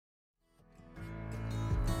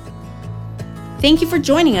Thank you for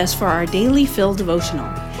joining us for our Daily Fill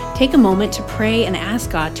devotional. Take a moment to pray and ask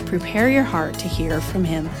God to prepare your heart to hear from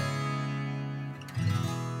Him.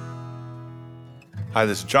 Hi,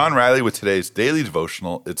 this is John Riley with today's daily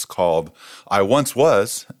devotional. It's called, I Once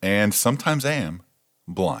Was, and Sometimes Am,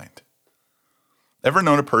 Blind. Ever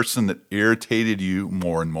known a person that irritated you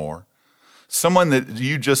more and more? Someone that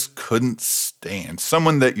you just couldn't stand.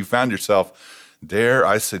 Someone that you found yourself, dare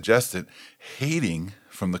I suggest it, hating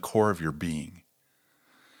from the core of your being.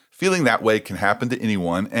 Feeling that way can happen to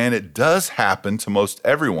anyone, and it does happen to most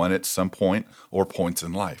everyone at some point or points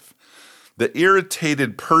in life. The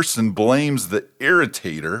irritated person blames the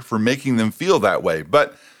irritator for making them feel that way,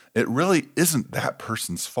 but it really isn't that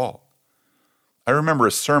person's fault. I remember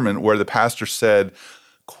a sermon where the pastor said,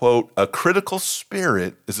 quote, "A critical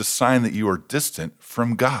spirit is a sign that you are distant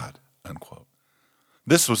from God," unquote.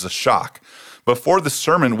 This was a shock. Before the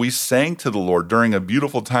sermon, we sang to the Lord during a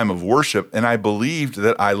beautiful time of worship, and I believed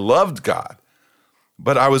that I loved God.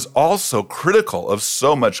 But I was also critical of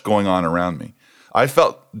so much going on around me. I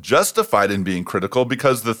felt justified in being critical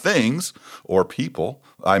because the things or people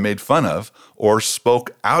I made fun of or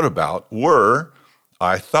spoke out about were,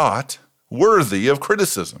 I thought, worthy of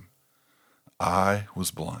criticism. I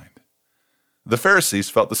was blind. The Pharisees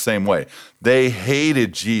felt the same way. They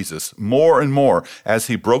hated Jesus more and more as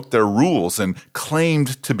he broke their rules and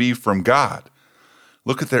claimed to be from God.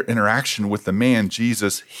 Look at their interaction with the man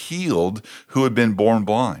Jesus healed who had been born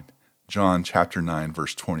blind. John chapter 9,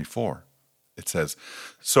 verse 24. It says,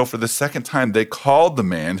 "So for the second time they called the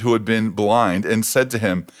man who had been blind and said to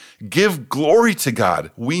him, 'Give glory to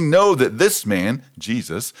God. We know that this man,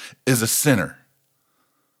 Jesus, is a sinner.'"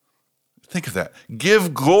 Think of that.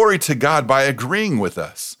 Give glory to God by agreeing with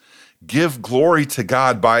us. Give glory to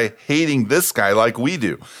God by hating this guy like we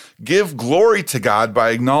do. Give glory to God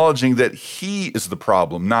by acknowledging that he is the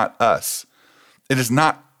problem, not us. It is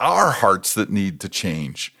not our hearts that need to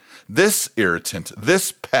change. This irritant,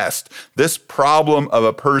 this pest, this problem of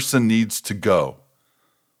a person needs to go.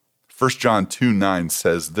 1 John 2:9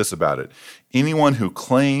 says this about it. Anyone who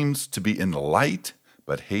claims to be in the light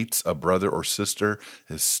but hates a brother or sister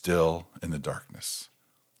is still in the darkness,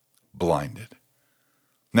 blinded.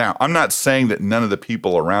 Now, I'm not saying that none of the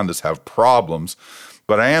people around us have problems,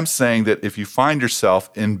 but I am saying that if you find yourself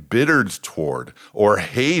embittered toward or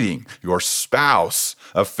hating your spouse,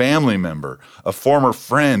 a family member, a former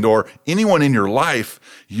friend, or anyone in your life,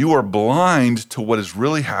 you are blind to what is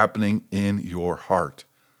really happening in your heart.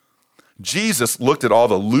 Jesus looked at all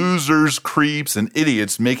the losers, creeps, and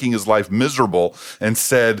idiots making his life miserable and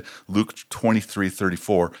said, Luke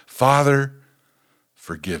 23:34, "Father,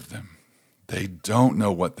 forgive them. They don't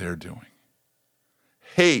know what they're doing."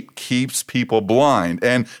 Hate keeps people blind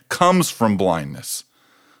and comes from blindness.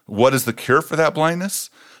 What is the cure for that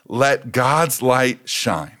blindness? Let God's light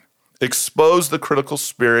shine. Expose the critical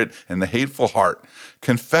spirit and the hateful heart.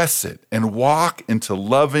 Confess it and walk into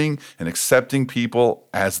loving and accepting people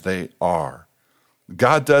as they are.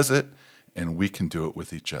 God does it, and we can do it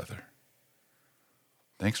with each other.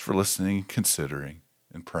 Thanks for listening, considering,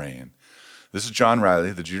 and praying. This is John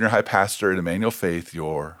Riley, the junior high pastor at Emmanuel Faith,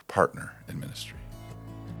 your partner in ministry.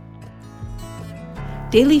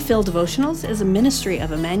 Daily Fill Devotionals is a ministry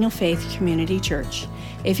of Emmanuel Faith Community Church.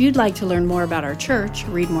 If you'd like to learn more about our church,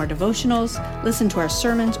 read more devotionals, listen to our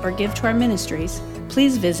sermons, or give to our ministries,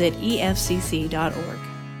 please visit efcc.org.